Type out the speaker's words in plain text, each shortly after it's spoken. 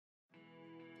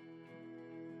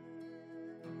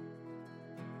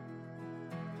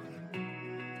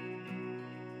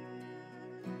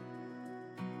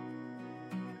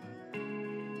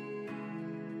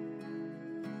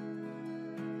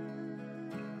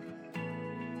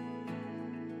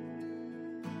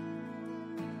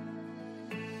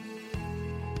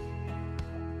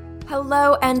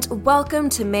Hello and welcome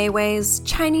to Mayway's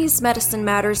Chinese Medicine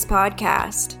Matters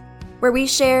podcast, where we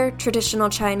share traditional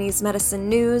Chinese medicine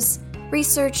news,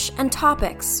 research, and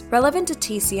topics relevant to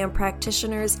TCM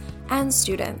practitioners and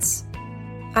students.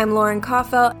 I'm Lauren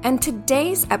Koffel, and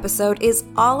today's episode is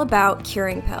all about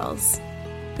curing pills.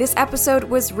 This episode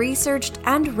was researched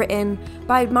and written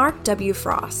by Mark W.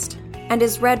 Frost and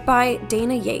is read by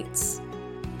Dana Yates.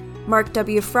 Mark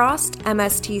W. Frost,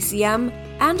 MSTCM,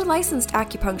 and a licensed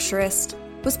acupuncturist,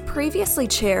 was previously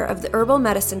chair of the Herbal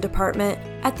Medicine Department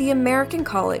at the American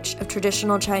College of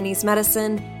Traditional Chinese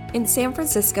Medicine in San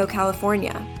Francisco,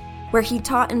 California, where he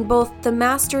taught in both the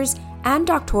master's and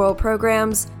doctoral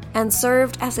programs and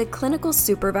served as a clinical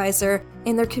supervisor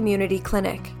in their community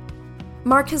clinic.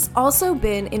 Mark has also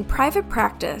been in private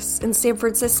practice in San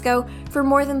Francisco for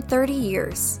more than 30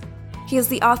 years. He is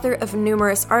the author of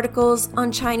numerous articles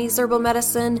on Chinese herbal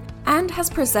medicine and has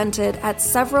presented at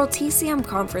several TCM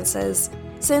conferences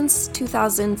since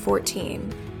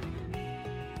 2014.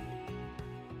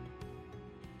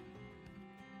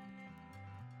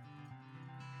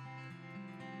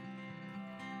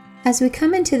 As we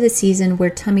come into the season where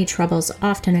tummy troubles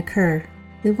often occur,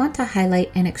 we want to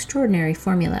highlight an extraordinary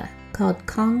formula called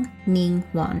Kong Ning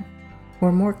Wan,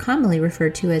 or more commonly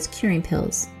referred to as curing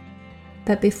pills.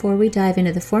 But before we dive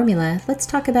into the formula, let's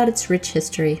talk about its rich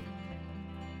history.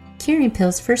 Curing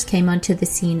pills first came onto the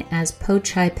scene as Po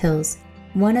Chai pills,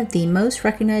 one of the most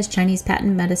recognized Chinese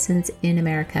patent medicines in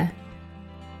America.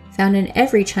 Found in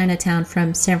every Chinatown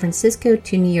from San Francisco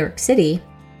to New York City,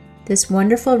 this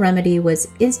wonderful remedy was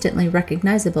instantly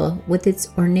recognizable with its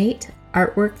ornate,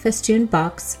 artwork-festooned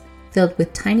box filled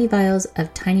with tiny vials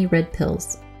of tiny red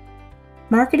pills.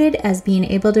 Marketed as being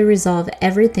able to resolve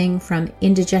everything from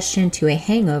indigestion to a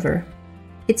hangover,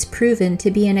 it's proven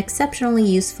to be an exceptionally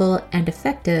useful and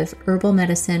effective herbal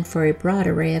medicine for a broad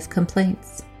array of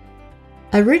complaints.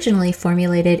 Originally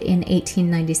formulated in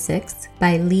 1896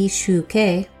 by Li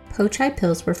Shu-Kei, Po Chai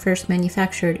pills were first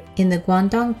manufactured in the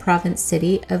Guangdong province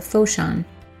city of Foshan.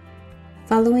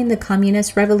 Following the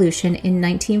Communist Revolution in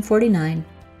 1949,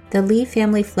 the Li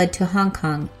family fled to Hong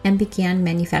Kong and began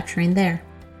manufacturing there.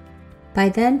 By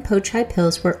then, Po Chai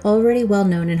pills were already well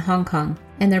known in Hong Kong,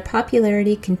 and their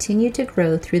popularity continued to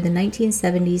grow through the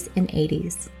 1970s and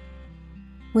 80s.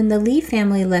 When the Li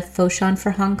family left Foshan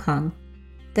for Hong Kong,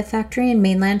 the factory in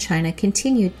mainland China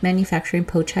continued manufacturing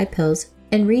Po Chai pills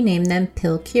and renamed them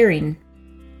Pill Curing.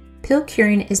 Pill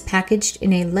Curing is packaged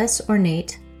in a less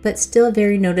ornate, but still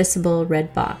very noticeable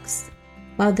red box,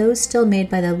 while those still made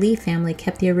by the Li family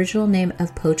kept the original name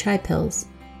of Po Chai pills.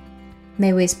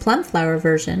 Mayway's plum flower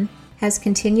version has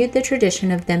continued the tradition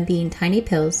of them being tiny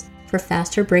pills for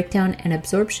faster breakdown and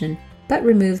absorption, but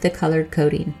remove the colored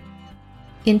coating.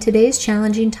 In today's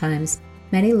challenging times,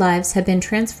 many lives have been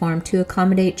transformed to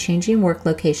accommodate changing work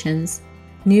locations,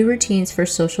 new routines for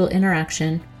social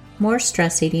interaction, more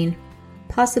stress eating,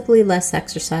 possibly less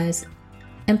exercise,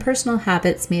 and personal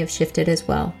habits may have shifted as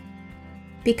well.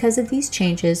 Because of these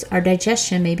changes, our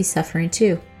digestion may be suffering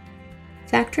too.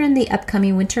 Factor in the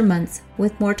upcoming winter months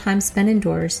with more time spent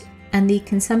indoors and the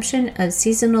consumption of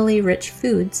seasonally rich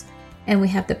foods, and we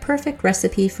have the perfect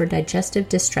recipe for digestive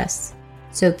distress.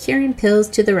 So curing pills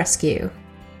to the rescue.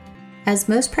 As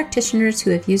most practitioners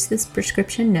who have used this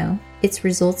prescription know, its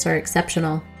results are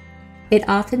exceptional. It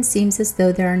often seems as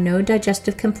though there are no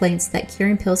digestive complaints that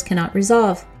curing pills cannot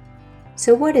resolve.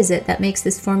 So what is it that makes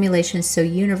this formulation so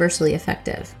universally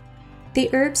effective? The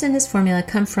herbs in this formula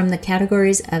come from the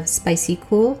categories of spicy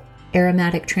cool,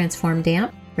 aromatic transform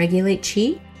damp, regulate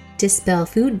qi, dispel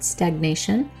food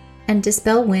stagnation, and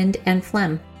dispel wind and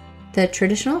phlegm. The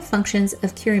traditional functions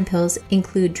of curing pills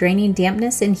include draining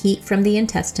dampness and heat from the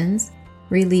intestines,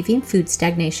 relieving food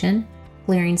stagnation,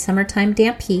 clearing summertime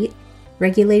damp heat,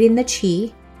 regulating the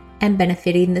qi, and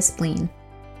benefiting the spleen.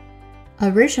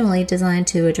 Originally designed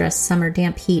to address summer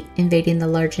damp heat invading the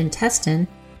large intestine,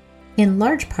 in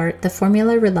large part the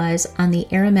formula relies on the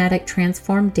aromatic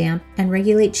transform damp and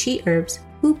regulate qi herbs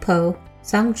Wu Po,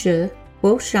 Zhangzhi,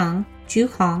 Woshang,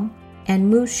 Juhong, and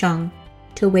Mu Shang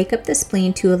to wake up the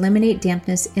spleen to eliminate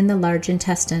dampness in the large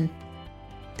intestine.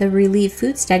 The relieve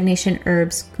food stagnation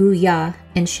herbs Gu Ya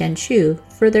and Shen Chu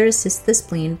further assist the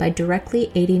spleen by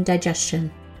directly aiding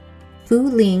digestion. Fu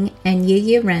Ling and Ye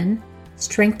Ye Ren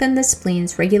strengthen the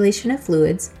spleen's regulation of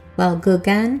fluids, while Gu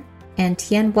Gan and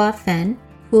Tian Hua Fen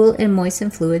cool and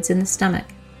moisten fluids in the stomach.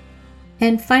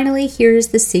 And finally, here is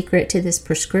the secret to this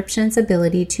prescription's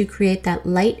ability to create that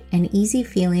light and easy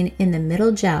feeling in the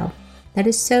middle jiao that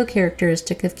is so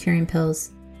characteristic of curing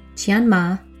pills. Qian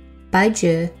Ma, Bai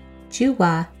Zhi, Ju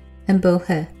Hua, and Bo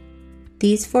He.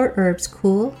 These 4 herbs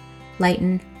cool,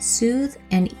 lighten, soothe,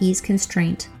 and ease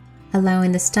constraint,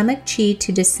 allowing the stomach qi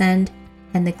to descend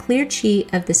and the clear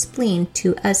qi of the spleen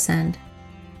to ascend.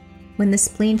 When the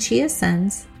spleen qi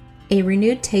ascends, a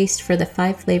renewed taste for the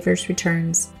 5 flavors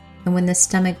returns, and when the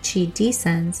stomach qi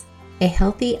descends, a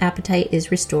healthy appetite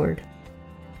is restored.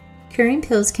 Curing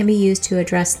pills can be used to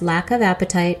address lack of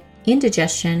appetite,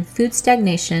 indigestion, food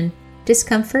stagnation,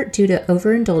 discomfort due to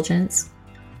overindulgence,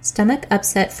 stomach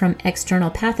upset from external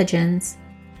pathogens,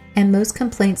 and most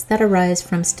complaints that arise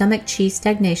from stomach qi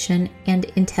stagnation and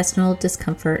intestinal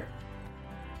discomfort.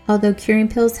 Although curing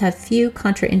pills have few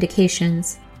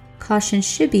contraindications, caution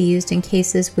should be used in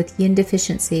cases with yin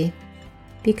deficiency.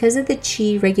 Because of the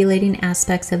qi regulating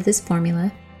aspects of this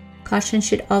formula, caution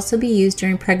should also be used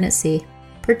during pregnancy,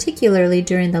 particularly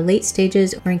during the late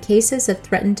stages or in cases of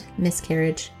threatened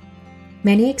miscarriage.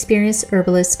 Many experienced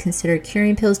herbalists consider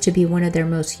curing pills to be one of their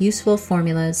most useful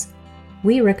formulas.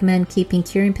 We recommend keeping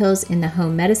curing pills in the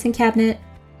home medicine cabinet,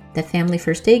 the family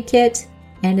first aid kit,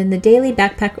 and in the daily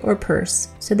backpack or purse,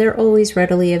 so they're always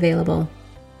readily available.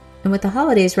 And with the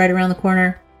holidays right around the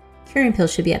corner, curing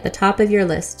pills should be at the top of your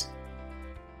list.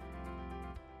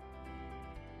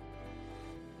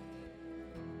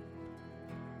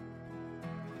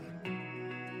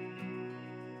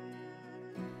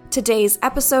 Today's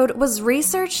episode was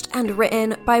researched and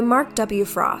written by Mark W.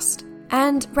 Frost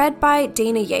and read by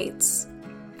Dana Yates.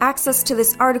 Access to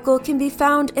this article can be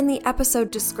found in the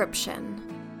episode description.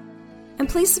 And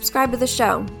please subscribe to the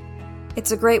show.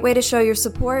 It's a great way to show your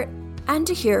support and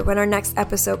to hear when our next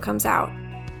episode comes out.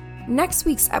 Next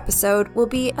week's episode will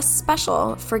be a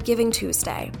special for Giving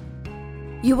Tuesday.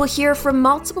 You will hear from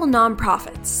multiple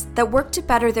nonprofits that work to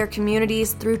better their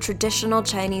communities through traditional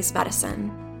Chinese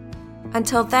medicine.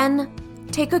 Until then,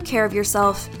 take good care of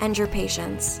yourself and your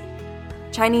patients.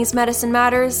 Chinese medicine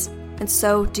matters, and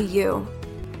so do you.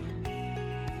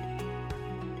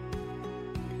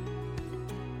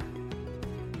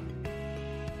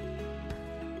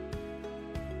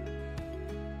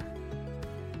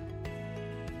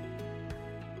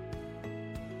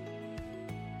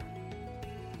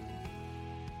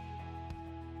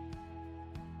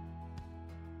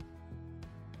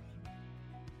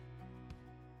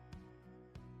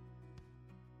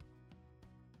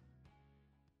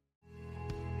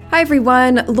 Hi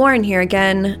everyone, Lauren here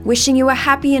again, wishing you a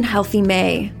happy and healthy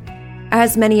May.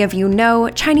 As many of you know,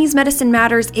 Chinese Medicine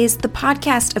Matters is the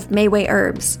podcast of Mayway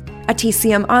Herbs, a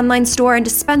TCM online store and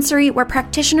dispensary where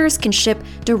practitioners can ship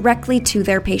directly to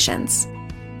their patients.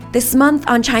 This month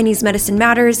on Chinese Medicine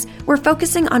Matters, we're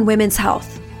focusing on women's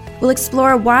health. We'll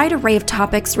explore a wide array of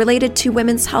topics related to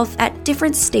women's health at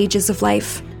different stages of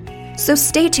life. So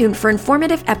stay tuned for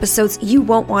informative episodes you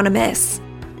won't want to miss.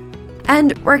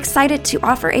 And we're excited to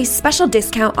offer a special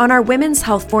discount on our Women's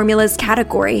Health Formulas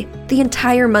category the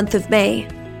entire month of May.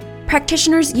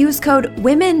 Practitioners use code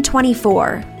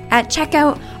WOMEN24 at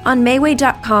checkout on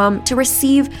Mayway.com to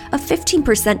receive a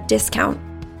 15% discount.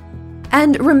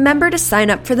 And remember to sign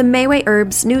up for the Mayway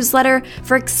Herbs newsletter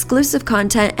for exclusive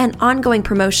content and ongoing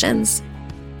promotions.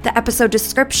 The episode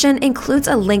description includes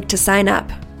a link to sign up.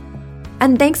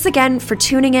 And thanks again for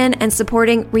tuning in and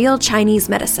supporting Real Chinese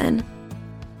Medicine.